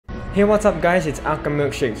Hey, what's up guys, it's Akam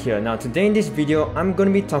Milkshake here. Now today in this video, I'm going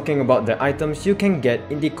to be talking about the items you can get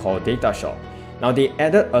in the core data shop. Now they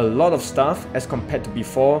added a lot of stuff as compared to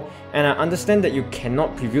before, and I understand that you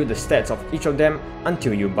cannot preview the stats of each of them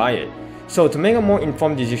until you buy it. So to make a more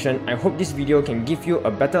informed decision, I hope this video can give you a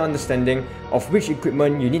better understanding of which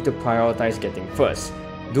equipment you need to prioritize getting first.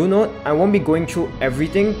 Do note, I won't be going through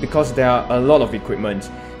everything because there are a lot of equipment,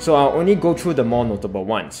 so I'll only go through the more notable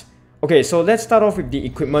ones. Okay, so let's start off with the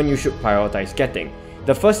equipment you should prioritize getting.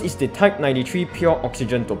 The first is the Type 93 Pure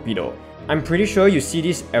Oxygen Torpedo. I'm pretty sure you see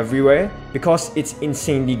this everywhere because it's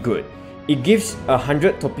insanely good. It gives a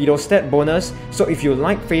 100 torpedo stat bonus, so if you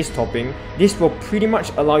like face topping, this will pretty much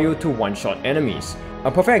allow you to one-shot enemies. A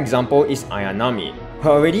perfect example is Ayanami. Her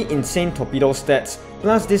already insane torpedo stats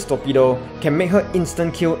plus this torpedo can make her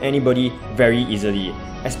instant kill anybody very easily,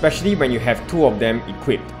 especially when you have two of them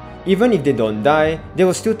equipped. Even if they don't die, they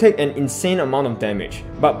will still take an insane amount of damage.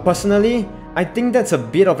 But personally, I think that's a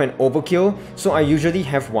bit of an overkill, so I usually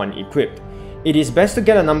have one equipped. It is best to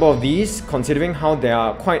get a number of these, considering how there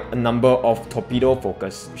are quite a number of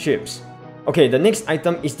torpedo-focused ships. Okay, the next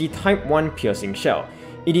item is the Type 1 Piercing Shell.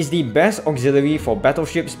 It is the best auxiliary for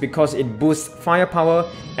battleships because it boosts firepower,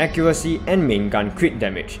 accuracy, and main gun crit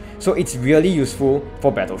damage, so it's really useful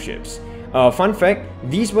for battleships. Fun fact,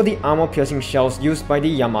 these were the armor-piercing shells used by the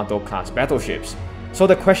Yamato-class battleships. So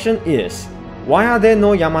the question is, why are there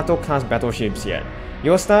no Yamato-class battleships yet?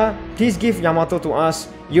 Yosta, please give Yamato to us.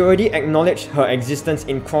 You already acknowledged her existence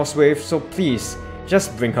in Crosswave, so please,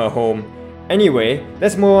 just bring her home. Anyway,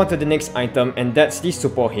 let's move on to the next item, and that's the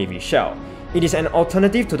Super Heavy Shell. It is an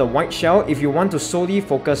alternative to the White Shell if you want to solely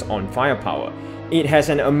focus on firepower. It has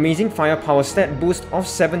an amazing firepower stat boost of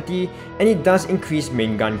 70, and it does increase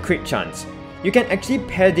main gun crit chance. You can actually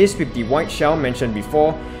pair this with the White Shell mentioned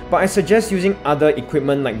before, but I suggest using other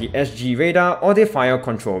equipment like the SG radar or the fire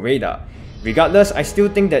control radar. Regardless, I still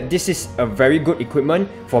think that this is a very good equipment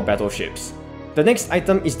for battleships. The next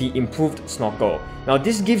item is the Improved Snorkel. Now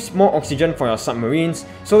this gives more oxygen for your submarines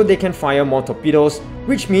so they can fire more torpedoes,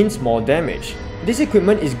 which means more damage. This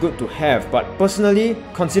equipment is good to have, but personally,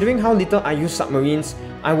 considering how little I use submarines,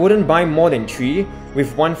 I wouldn't buy more than 3,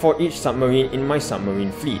 with one for each submarine in my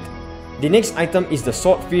submarine fleet. The next item is the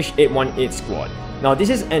Swordfish 818 Squad. Now this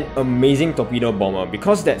is an amazing torpedo bomber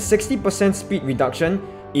because that 60% speed reduction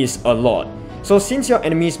is a lot. So since your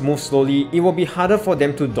enemies move slowly, it will be harder for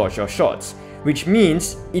them to dodge your shots, which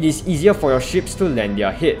means it is easier for your ships to land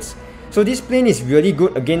their hits. So this plane is really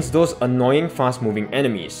good against those annoying fast-moving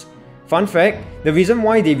enemies. Fun fact, the reason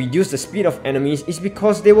why they reduced the speed of enemies is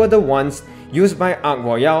because they were the ones used by Ark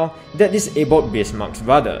Royale that disabled Bismarck's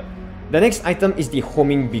rudder. The next item is the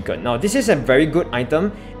Homing Beacon. Now this is a very good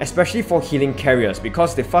item, especially for healing carriers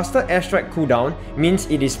because the faster airstrike cooldown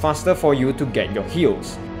means it is faster for you to get your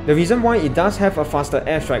heals. The reason why it does have a faster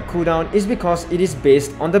airstrike cooldown is because it is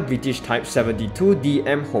based on the British Type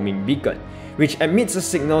 72DM Homing Beacon, which emits a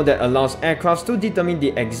signal that allows aircrafts to determine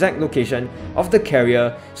the exact location of the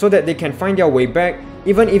carrier so that they can find their way back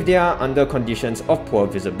even if they are under conditions of poor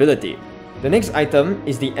visibility. The next item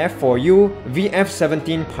is the F4U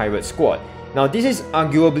VF-17 Pirate Squad. Now this is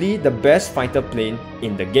arguably the best fighter plane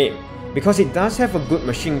in the game because it does have a good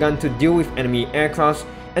machine gun to deal with enemy aircrafts,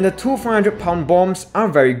 and the two 400-pound bombs are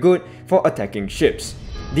very good for attacking ships.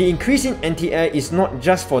 The increase in anti-air is not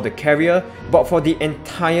just for the carrier but for the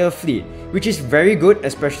entire fleet, which is very good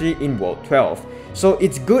especially in World 12. So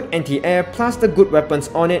its good anti-air plus the good weapons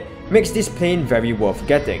on it makes this plane very worth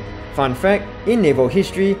getting. Fun fact, in naval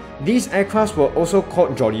history, these aircrafts were also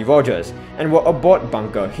called Jolly Rogers and were aboard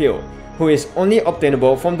Bunker Hill, who is only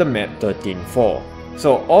obtainable from the map 13-4.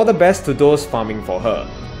 So all the best to those farming for her.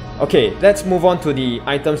 Okay, let's move on to the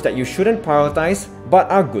items that you shouldn't prioritize but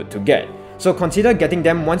are good to get. So consider getting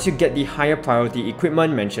them once you get the higher priority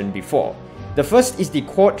equipment mentioned before. The first is the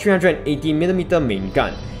Quad 380mm main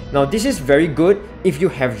gun. Now this is very good if you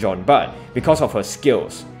have Jean Bart because of her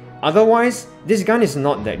skills. Otherwise, this gun is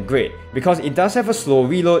not that great because it does have a slow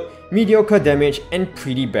reload, mediocre damage, and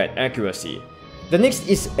pretty bad accuracy. The next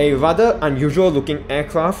is a rather unusual looking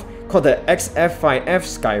aircraft called the XF-5F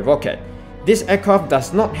Skyrocket. This aircraft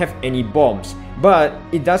does not have any bombs, but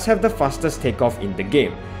it does have the fastest takeoff in the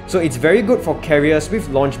game, so it's very good for carriers with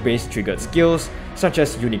launch-based triggered skills such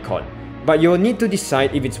as Unicorn. But you'll need to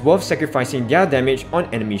decide if it's worth sacrificing their damage on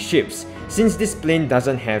enemy ships, since this plane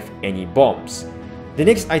doesn't have any bombs. The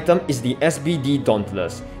next item is the SBD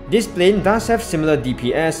Dauntless. This plane does have similar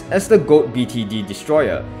DPS as the GOAT BTD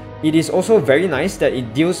Destroyer. It is also very nice that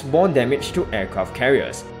it deals more damage to aircraft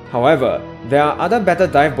carriers. However, there are other better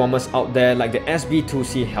dive bombers out there like the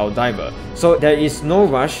SB2C Helldiver, so there is no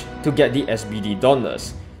rush to get the SBD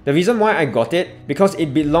Dauntless. The reason why I got it, because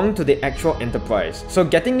it belonged to the actual Enterprise, so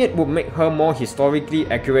getting it would make her more historically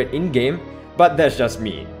accurate in-game, but that's just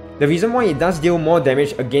me. The reason why it does deal more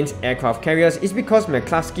damage against aircraft carriers is because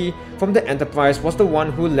McCluskey from the Enterprise was the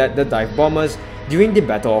one who led the dive bombers during the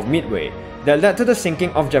Battle of Midway, that led to the sinking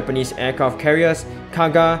of Japanese aircraft carriers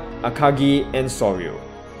Kaga, Akagi, and Soryu.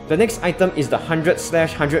 The next item is the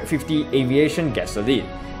 100/150 Aviation Gasoline.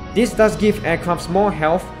 This does give aircrafts more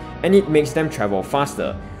health and it makes them travel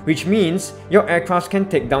faster, which means your aircrafts can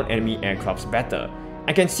take down enemy aircrafts better.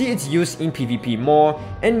 I can see its use in PvP more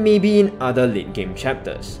and maybe in other late game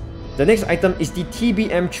chapters. The next item is the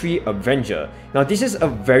TBM-3 Avenger. Now this is a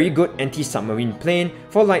very good anti-submarine plane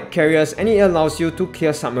for light carriers and it allows you to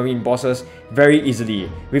clear submarine bosses very easily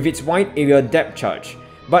with its wide area depth charge.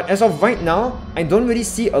 But as of right now, I don't really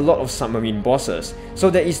see a lot of submarine bosses, so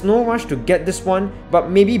there is no rush to get this one, but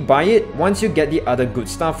maybe buy it once you get the other good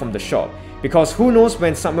stuff from the shop, because who knows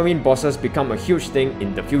when submarine bosses become a huge thing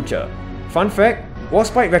in the future. Fun fact,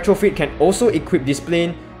 Warspite Retrofit can also equip this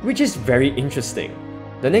plane, which is very interesting.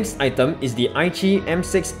 The next item is the Aichi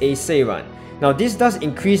M6A Seiran. Now this does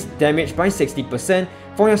increase damage by 60%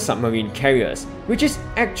 for your submarine carriers, which is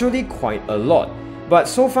actually quite a lot. But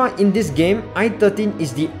so far in this game, I-13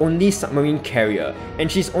 is the only submarine carrier, and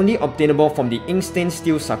she's only obtainable from the Inkstained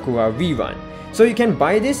Steel Sakura rerun. So you can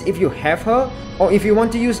buy this if you have her, or if you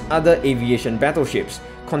want to use other aviation battleships,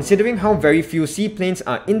 considering how very few seaplanes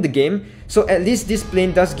are in the game, so at least this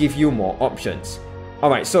plane does give you more options.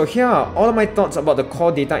 Alright, so here are all of my thoughts about the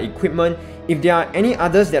core data equipment. If there are any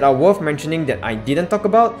others that are worth mentioning that I didn't talk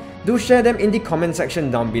about, do share them in the comment section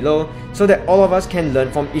down below so that all of us can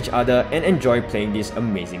learn from each other and enjoy playing this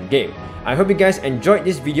amazing game. I hope you guys enjoyed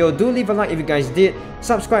this video. Do leave a like if you guys did,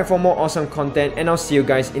 subscribe for more awesome content, and I'll see you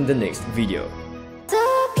guys in the next video.